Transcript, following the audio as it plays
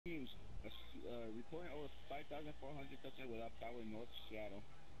Teams reporting over 5,400 touches without power in North Seattle.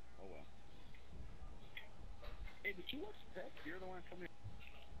 Oh well. Hey, did you watch that? You're the one coming.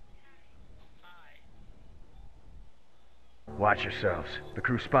 Watch yourselves. The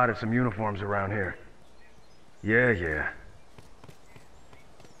crew spotted some uniforms around here. Yeah.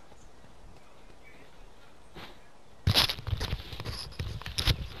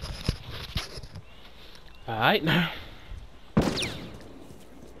 Alright now.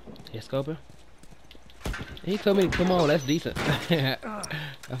 Yes, Cobra. He told me to come on, that's decent. I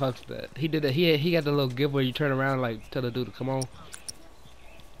fucked that. He did that. He got the little gift where you turn around and like tell the dude to come on.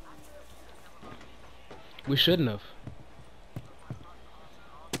 We shouldn't have.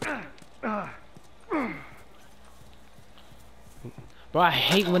 Bro, I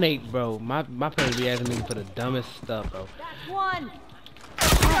hate when they, bro. My parents be asking me for the dumbest stuff, bro. That's one.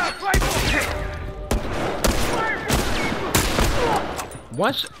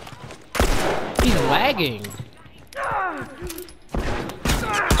 Once he's lagging.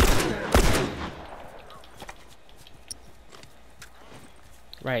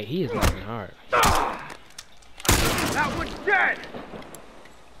 Right, he is lagging hard. That one's dead!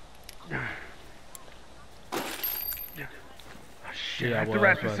 Oh, shit, Yeah, I have to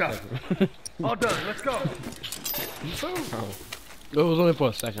wrap this up. All done, let's go. Oh. It was only for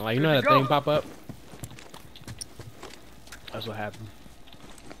a second. Like, you know that thing pop up? That's what happened.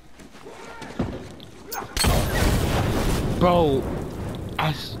 Bro,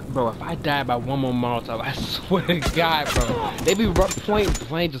 bro, if I die by one more Molotov, I swear to God, bro. They be point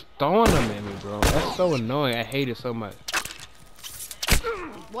blank just throwing them at me, bro. That's so annoying. I hate it so much.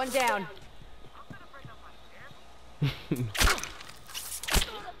 One down.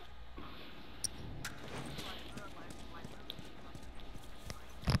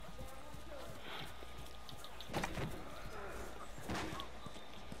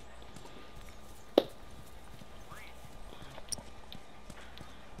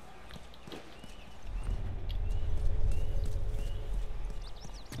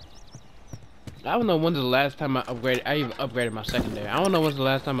 I don't know when's the last time I upgraded. I even upgraded my secondary. I don't know when's the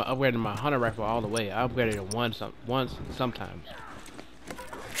last time I upgraded my hunter rifle all the way. I upgraded it once sometimes.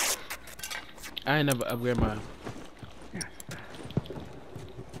 I ain't never upgraded my.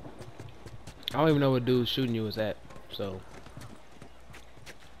 I don't even know what dude shooting you is at. So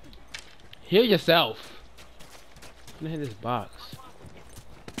heal yourself. I'm gonna hit this box.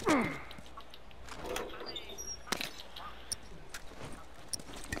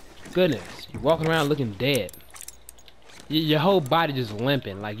 Goodness, you're walking around looking dead. Your whole body just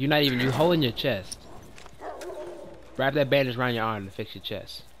limping, like you're not even, you holding your chest. Wrap that bandage around your arm to fix your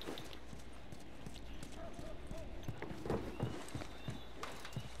chest.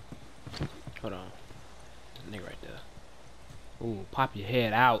 Hold on. There's a nigga right there. Ooh, pop your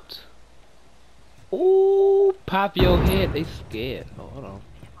head out. Ooh, pop your head. They scared. Oh, hold on.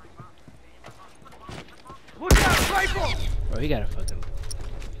 Look out, rifle! Bro, he got a fucking...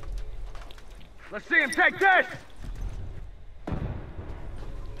 Let's see him take this! I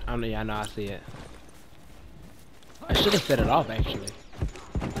don't know, yeah, I know, I see it. I should have set it off, actually.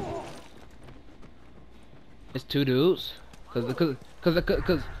 It's two dudes. Cause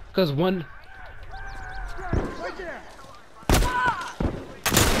one... Right there!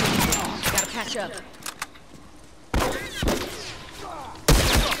 Gotta catch up.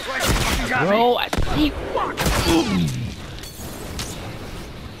 Bro, I see...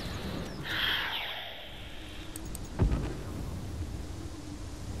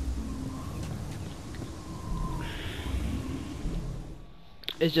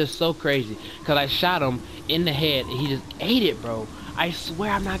 It's just so crazy, cause I shot him in the head and he just ate it, bro. I swear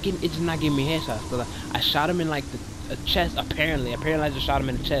I'm not getting, it's just not giving me headshots. So I shot him in like the chest. Apparently I just shot him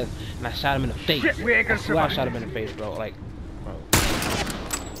in the chest and I shot him in the face. Shit, we ain't gonna I swear I survive. shot him in the face, bro. Like, bro.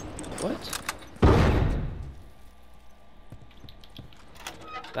 What?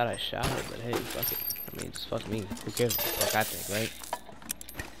 Thought I shot it, but hey, fuck it. I mean, just fuck me. Who cares what the fuck I think, right?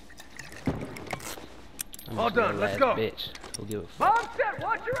 I'm All just a done, let's little go. ass bitch. Who give a fuck? Bomb set,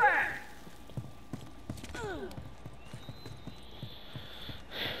 watch your ass!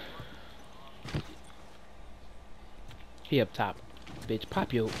 He up top. Bitch,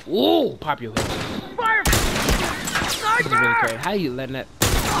 pop your... Ooh! Pop your head. Fire! This is really Sniper! crazy. How you letting that...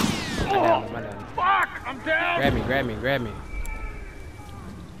 I down him, I down him. Fuck! I'm down! Grab me, grab me, grab me.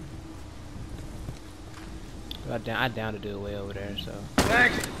 I downed the dude way over there, so...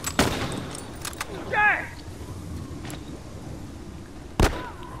 Thanks! Dang!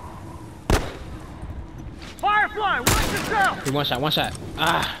 Firefly, watch yourself! Hey, one shot, one shot.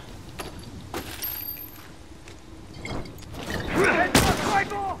 Ah! Heads up,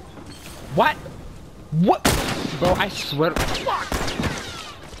 rifle! What? What? Bro, I swear.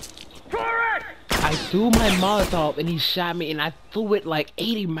 I threw my Molotov and he shot me and I threw it like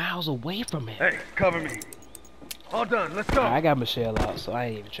 80 miles away from him. Hey, cover me. All done, let's go. Right, I got Michelle out, so I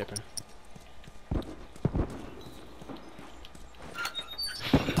ain't even tripping.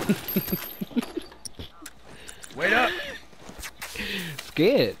 Wait up.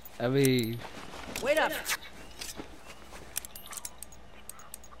 Scared. I mean... Wait up.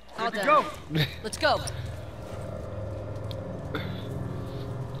 All done. Go. Let's go.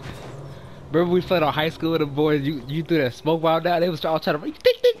 Remember we played on high school with the boys, you threw that smoke bomb down, they was all trying to tick,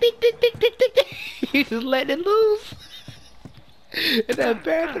 tick, tick, tick, tick, tick, tick, tick. He just letting it loose. In that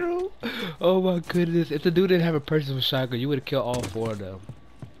bathroom. Oh my goodness. If the dude didn't have a personal shotgun, you would have killed all 4 of them.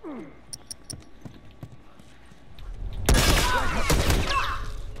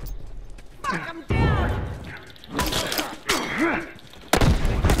 I'm down.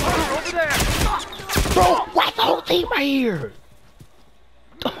 Over there. Bro, why the whole team right here?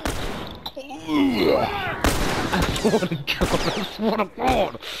 I swear to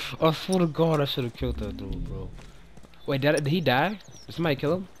God, I swear to God, I should have killed that dude, bro. Wait, did he die? Did somebody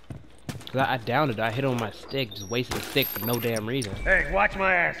kill him? Cause I downed it, I hit him with my stick, just wasted a stick for no damn reason. Hey, watch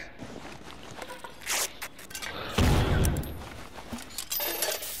my ass.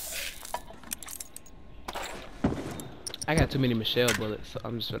 I got too many Michelle bullets, so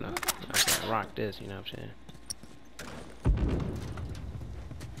I'm just gonna rock this, you know what I'm saying?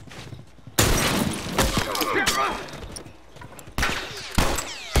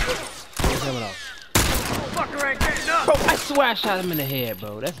 Coming off. Fucker ain't getting up. Bro, I swear I shot him in the head,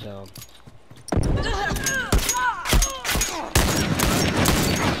 bro. That's dumb.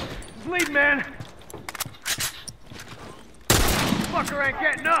 Lead, man. Fucker ain't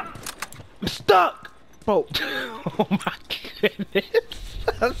getting up. I'm stuck! Bro. Oh my goodness.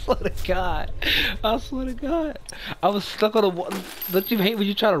 I swear to God. I swear to God. I was stuck on the wall. Don't you hate when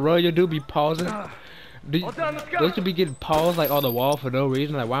you try to run, your dude be pausing? Don't you be getting paused like on the wall for no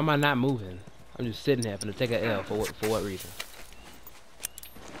reason? Like, why am I not moving? I'm just sitting here finna take an L for what reason?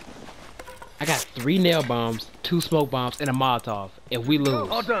 I got 3 nail bombs, 2 smoke bombs, and a Molotov. If we lose,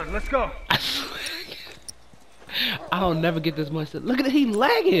 All done, let's go. I swear, I don't never get this much. Look at it, he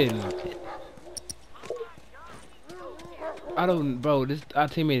lagging. I don't, bro. Our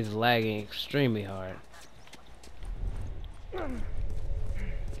teammate is lagging extremely hard.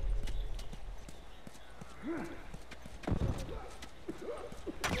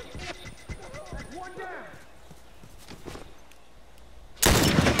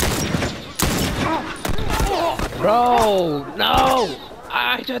 Bro, no!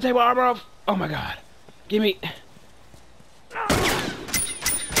 I tried to take my armor off. Oh my God! Give me,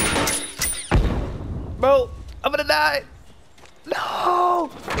 bro. I'm gonna die. No!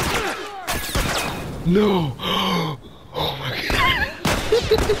 No! Oh my God!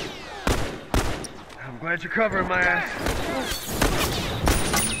 I'm glad you're covering my ass.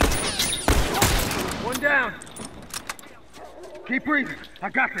 One down. Keep breathing. I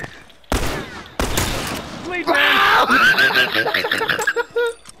got this. Lead, man.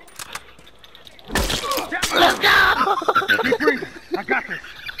 Let's go! Keep breathing. I got this.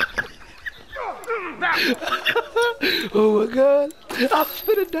 Oh my God! I'm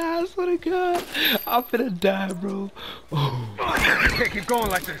finna die, I swear to God! I'm finna die, bro. Oh. I can't keep going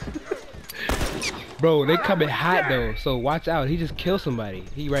like this. Bro, they coming hot though, so watch out. He just killed somebody.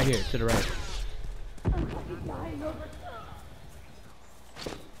 He right here, to the right.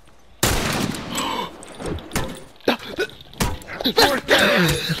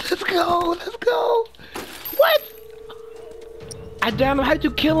 Let's go, let's go! What? I downed him. How did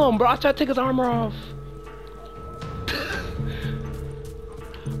you kill him, bro? I tried to take his armor off.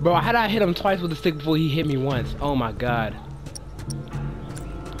 Bro, how did I hit him twice with the stick before he hit me once? Oh my God.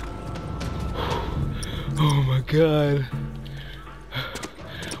 Oh my God.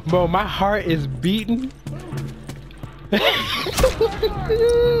 Bro, my heart is beating.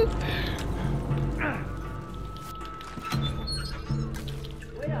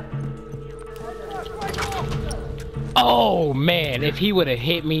 Oh man, if he would have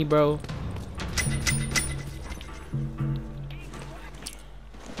hit me, bro.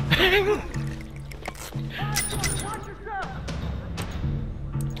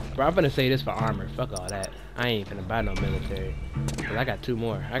 Bro, I'm gonna say this for armor. Fuck all that. I ain't finna buy no military. Cause I got 2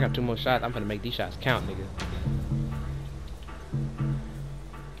 more. I got 2 more shots. I'm finna make these shots count, nigga.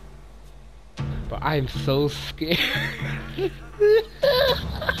 But I am so scared.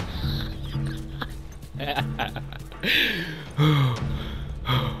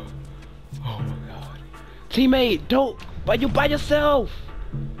 Oh my God. Teammate, don't. Why you by yourself?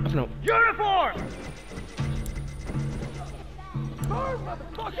 I'm finna... Uniform!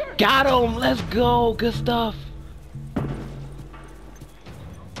 Got him! Let's go! Good stuff!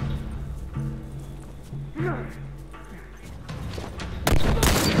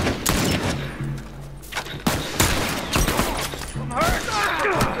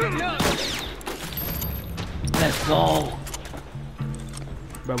 Let's go!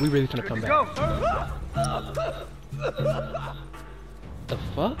 Bro, we really finna come back. The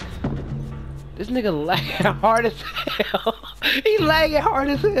fuck? This nigga lagging hard as hell. He lagging hard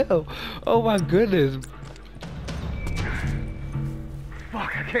as hell. Oh my goodness.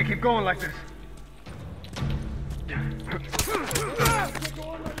 Fuck, I can't keep going like this.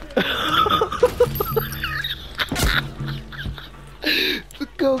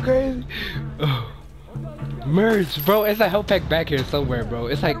 Let's go crazy. Merge, bro. It's a health pack back here somewhere, bro.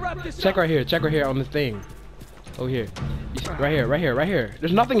 It's like, check right here on this thing. Oh, here. Right here.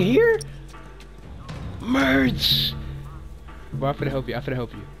 There's nothing here? Merge! Bro, I'm finna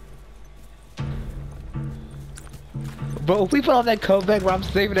help you. Bro, if we put on that comeback, bro, I'm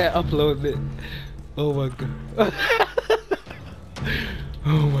saving that, uploading it. Oh my god.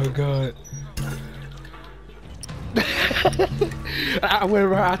 Oh my god. I went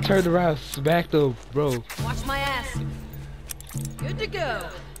around, I turned around, smacked him, bro. Watch my ass. Good to go.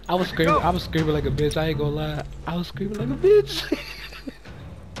 I was screaming like a bitch, I ain't gonna lie. I was screaming like a bitch.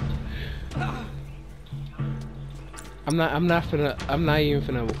 I'm not even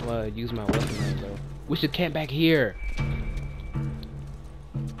finna use my weapon right, bro. We should camp back here.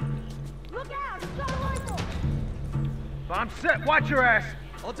 Look out! He's got a rifle. I'm set, watch your ass!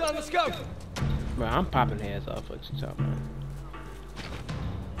 All done, let's go! Bro, I'm popping heads off. What you talking about?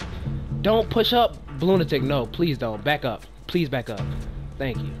 Don't push up, lunatic. No, please don't. Back up. Please back up.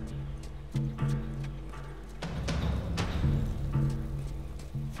 Thank you.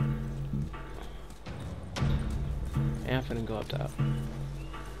 And I'm finna go up top.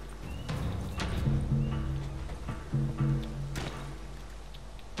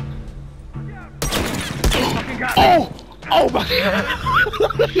 Oh! Oh my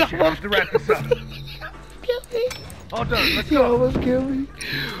god! Shit, I have to wrap this up. Kill me. All done, let's He go. almost killed me.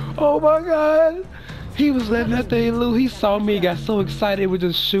 Oh my god. He was letting that thing loose. He saw me, got so excited, we're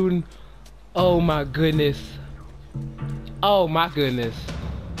just shooting. Oh my goodness. Oh my goodness.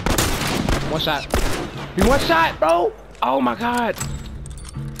 One shot. He one shot, bro. Oh my god.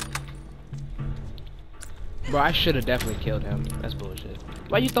 Bro, I should have definitely killed him. That's bullshit.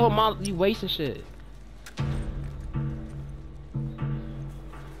 Why you throwing my, you wasting shit?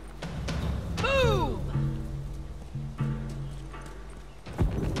 Boom!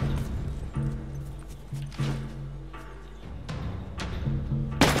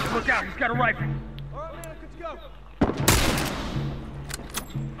 Look out, he's got a rifle. Alright, man, good to go.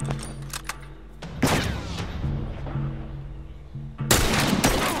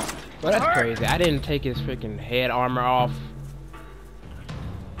 Well, that's crazy. I didn't take his freaking head armor off.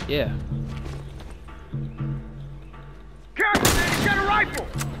 Yeah. Careful, man, he's got a rifle.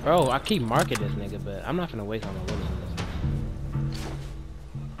 Bro, I keep marking this nigga, but I'm not gonna waste all my bullets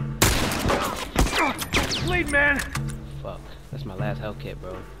on this. Lead, man. Fuck. That's my last health kit,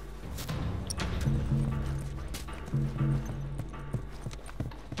 bro.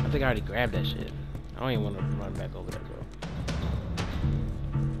 I think I already grabbed that shit. I don't even want to run back over there, bro.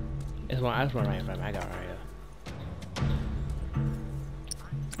 It's one. I just run right in front of me. I got it right here.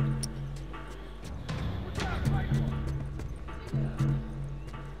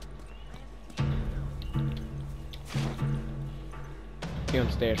 He on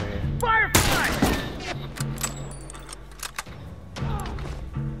the stairs right here. Firefly!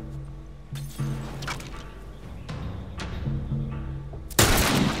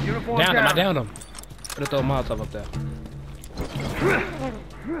 Uniform Down him, I downed him. Gonna throw a Molotov up there.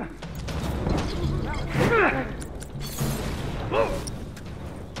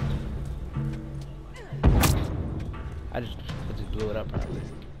 I just blew it up probably.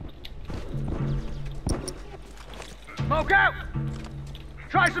 Smoke out!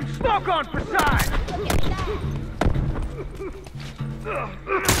 Try some smoke on for size!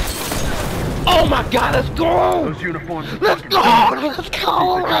 Oh my god, let's go! Those uniforms are Let's fucking go! huge. Let's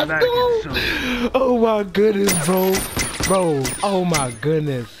go! Think I got Let's that go! again soon. Oh my goodness, bro. Bro, oh my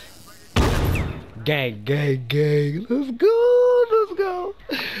goodness. Gang, gang, gang. Let's go! Let's go!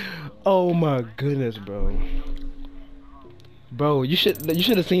 Oh my goodness, bro. Bro, you should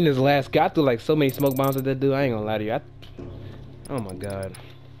have seen this last guy. I threw like so many smoke bombs at that dude. I ain't gonna lie to you. Oh my god.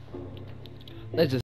 Let's just